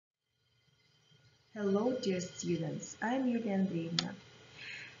Hello, dear students. I'm Yulia Andreevna.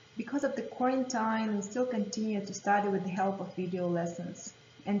 Because of the quarantine, we still continue to study with the help of video lessons.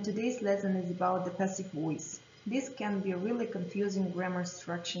 And today's lesson is about the passive voice. This can be a really confusing grammar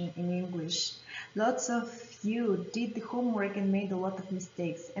structure in English. Lots of you did the homework and made a lot of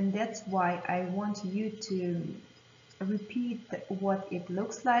mistakes, and that's why I want you to repeat what it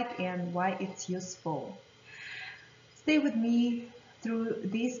looks like and why it's useful. Stay with me through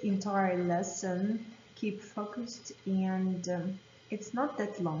this entire lesson. Keep focused and it's not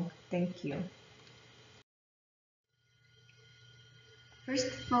that long. Thank you. First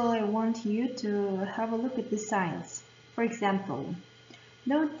of all, I want you to have a look at the signs. For example,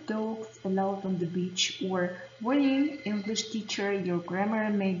 no dogs allowed on the beach, or warning, English teacher, your grammar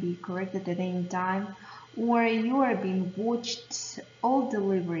may be corrected at any time, or you are being watched, all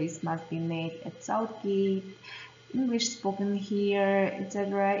deliveries must be made at Southgate, English spoken here,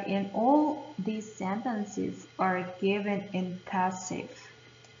 etc. And all these sentences are given in passive.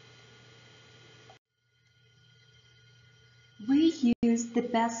 We use the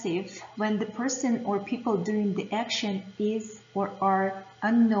passive when the person or people doing the action is or are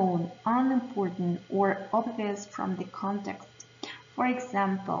unknown, unimportant, or obvious from the context. For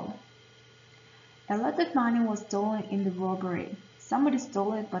example, a lot of money was stolen in the robbery. Somebody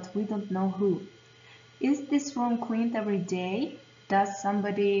stole it, but we don't know who. Is this room cleaned every day? Does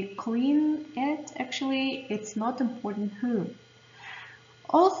somebody clean it? Actually, it's not important who.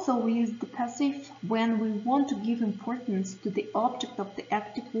 Also, we use the passive when we want to give importance to the object of the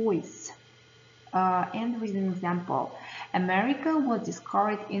active voice. And with an example, America was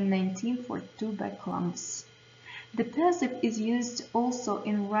discovered in 1942 by Columbus. The passive is used also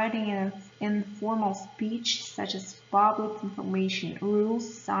in writing and informal speech, such as public information,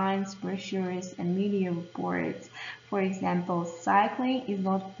 rules, signs, brochures, and media reports. For example, cycling is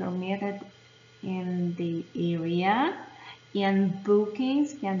not permitted in the area, and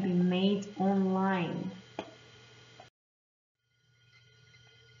bookings can be made online.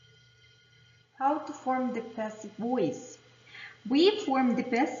 How to form the passive voice? We form the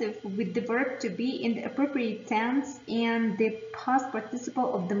passive with the verb to be in the appropriate tense and the past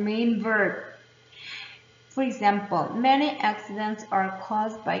participle of the main verb. For example, many accidents are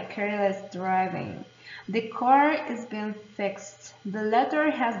caused by careless driving. The car is being fixed. The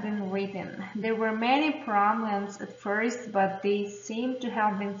letter has been written. There were many problems at first, but they seem to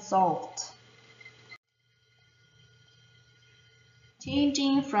have been solved.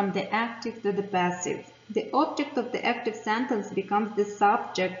 Changing from the active to the passive. The object of the active sentence becomes the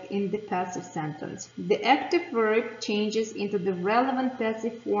subject in the passive sentence. The active verb changes into the relevant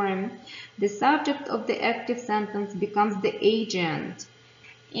passive form. The subject of the active sentence becomes the agent.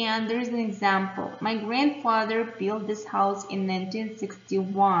 And there is an example. My grandfather built this house in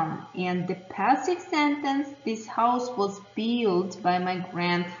 1961. And the passive sentence, this house was built by my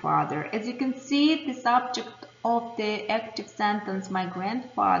grandfather. As you can see, the subject of the active sentence, my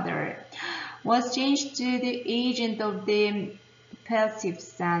grandfather, was changed to the agent of the passive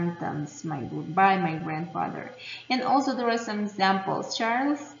sentence by my grandfather. And also there are some examples.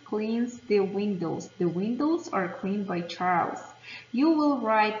 Charles cleans the windows. The windows are cleaned by Charles. You will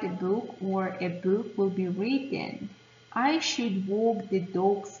write a book, or a book will be written. I should walk the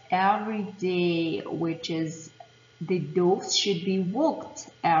dogs every day, which is the dogs should be walked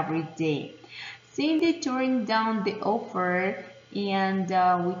every day. Cindy turned down the offer, and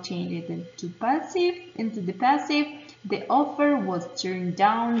we changed it into the passive. The offer was turned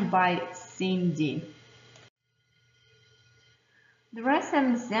down by Cindy. There are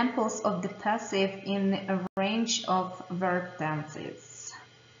some examples of the passive in a range of verb tenses.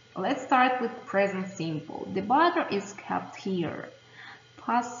 Let's start with present simple. The butter is kept here.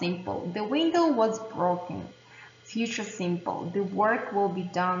 Past simple. The window was broken. Future simple. The work will be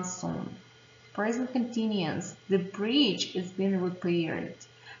done soon. Present continuous. The bridge is being repaired.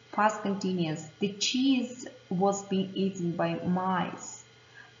 Past continuous. The cheese was being eaten by mice.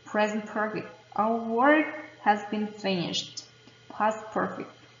 Present perfect. Our work has been finished. Past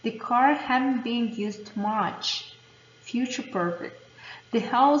perfect. The car hadn't been used much. Future perfect. The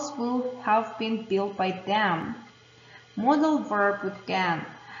house will have been built by them. Modal verb with can.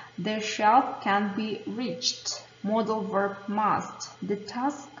 The shelf can be reached. Modal verb must. The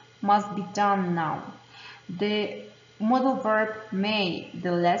task must be done now. The modal verb may.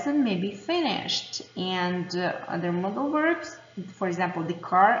 The lesson may be finished. And other modal verbs, for example, the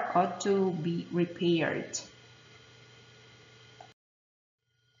car ought to be repaired.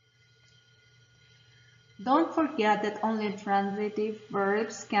 Don't forget that only transitive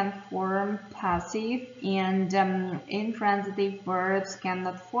verbs can form passive, and intransitive verbs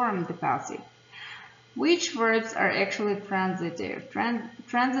cannot form the passive. Which verbs are actually transitive?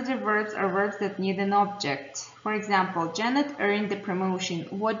 Transitive verbs are verbs that need an object. For example, Janet earned the promotion.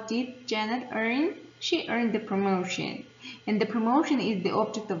 What did Janet earn? She earned the promotion. And the promotion is the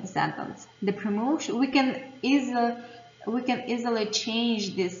object of the sentence. The promotion, we can easily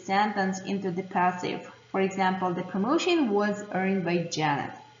change this sentence into the passive. For example, the promotion was earned by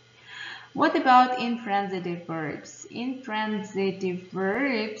Janet. What about intransitive verbs? Intransitive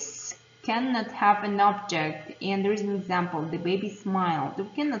verbs cannot have an object, and there is an example, the baby smiled. We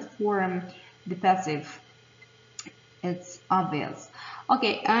cannot form the passive, it's obvious.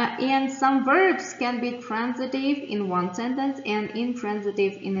 Okay, and some verbs can be transitive in one sentence and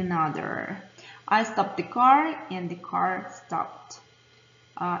intransitive in another. I stopped the car and the car stopped.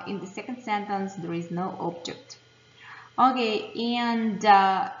 In the second sentence, there is no object. Okay, and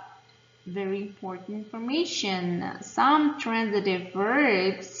very important information. Some transitive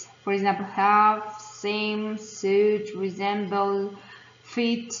verbs, for example, have, same, suit, resemble,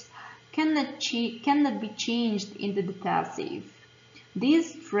 fit, cannot be changed into the passive.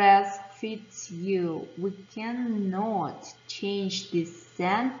 This dress fits you. We cannot change this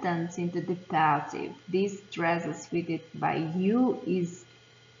sentence into the passive. This dress is fitted by you is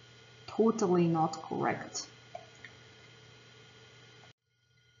totally not correct.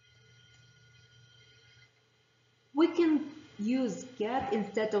 We can use get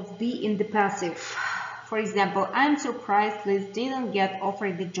instead of be in the passive. For example, I'm surprised Liz didn't get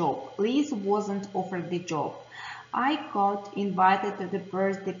offered the job. Liz wasn't offered the job. I got invited to the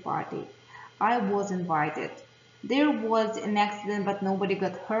birthday party. I was invited. There was an accident, but nobody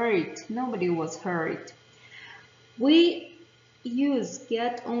got hurt. Nobody was hurt. We use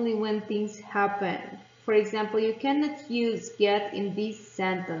get only when things happen. For example, you cannot use get in these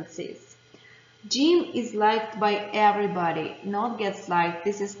sentences. Jim is liked by everybody, not gets liked.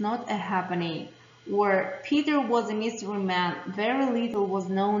 This is not a happening. Or Peter was a mystery man. Very little was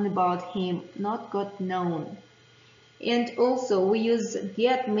known about him, not got known. And also we use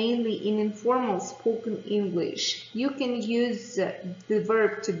get mainly in informal spoken English. You can use the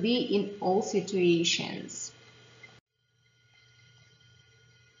verb to be in all situations.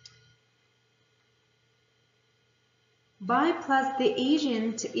 By plus the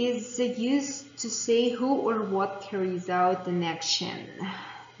agent is used to say who or what carries out an action.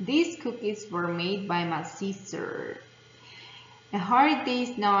 These cookies were made by my sister. A Hard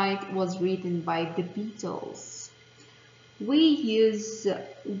Day's Night was written by the Beatles. We use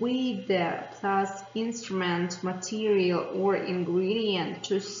with plus instrument, material, or ingredient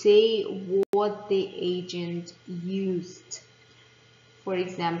to say what the agent used. For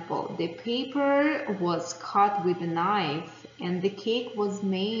example, the paper was cut with a knife and the cake was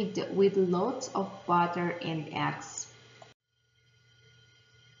made with lots of butter and eggs.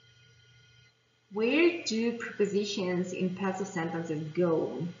 Where do prepositions in passive sentences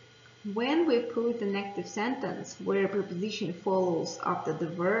go? When we put an active sentence where a preposition follows after the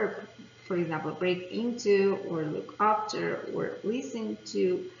verb, for example, break into or look after or listen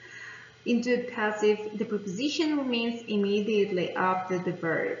to, into a passive, the preposition remains immediately after the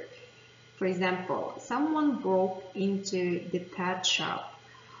verb. For example, someone broke into the pet shop,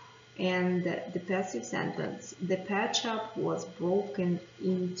 and the passive sentence, the pet shop was broken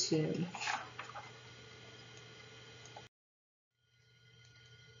into.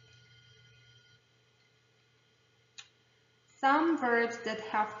 Some verbs that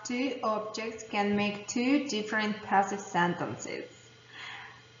have two objects can make two different passive sentences.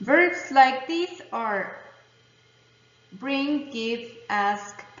 Verbs like these are bring, give,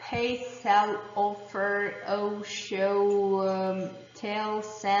 ask, pay, sell, offer, owe, show, tell,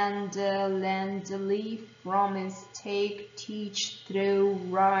 send, lend, leave, promise, take, teach, throw,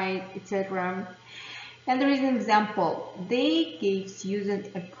 write, etc. And there is an example. They gave Susan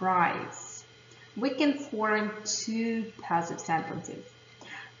a prize. We can form two passive sentences.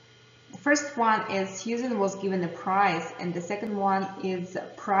 The first one is Susan was given a prize, and the second one is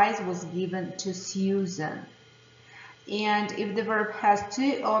prize was given to Susan. And if the verb has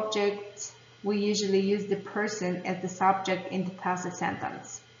two objects, we usually use the person as the subject in the passive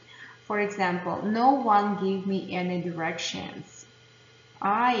sentence. For example, no one gave me any directions.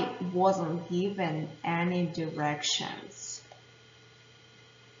 I wasn't given any directions.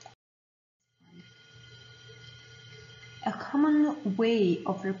 A common way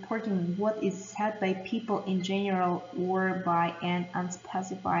of reporting what is said by people in general or by an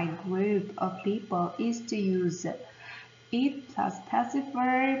unspecified group of people is to use it plus passive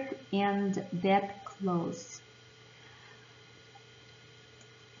verb and that clause.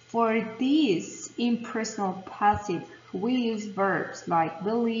 For this impersonal passive we use verbs like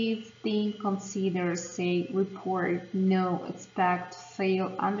believe, think, consider, say, report, know, expect,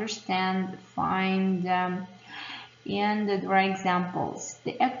 feel, understand, find, and there are examples.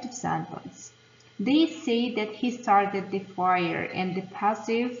 The active sentence. They say that he started the fire, and the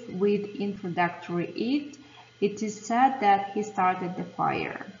passive with introductory it is said that he started the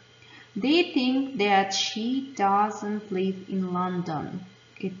fire. They think that she doesn't live in London.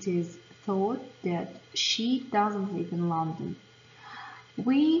 It is thought that she doesn't live in London.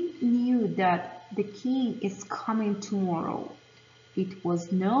 We knew that the king is coming tomorrow. It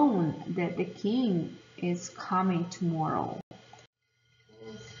was known that the king is coming tomorrow.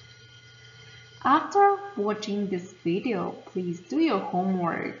 After watching this video, please do your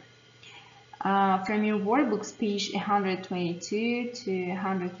homework. From your workbooks, page 122 to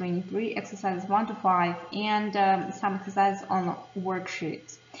 123, exercises 1 to 5, and some exercises on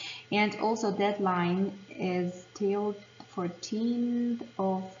worksheets. And also deadline is till 14th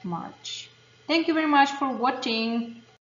of March. Thank you very much for watching.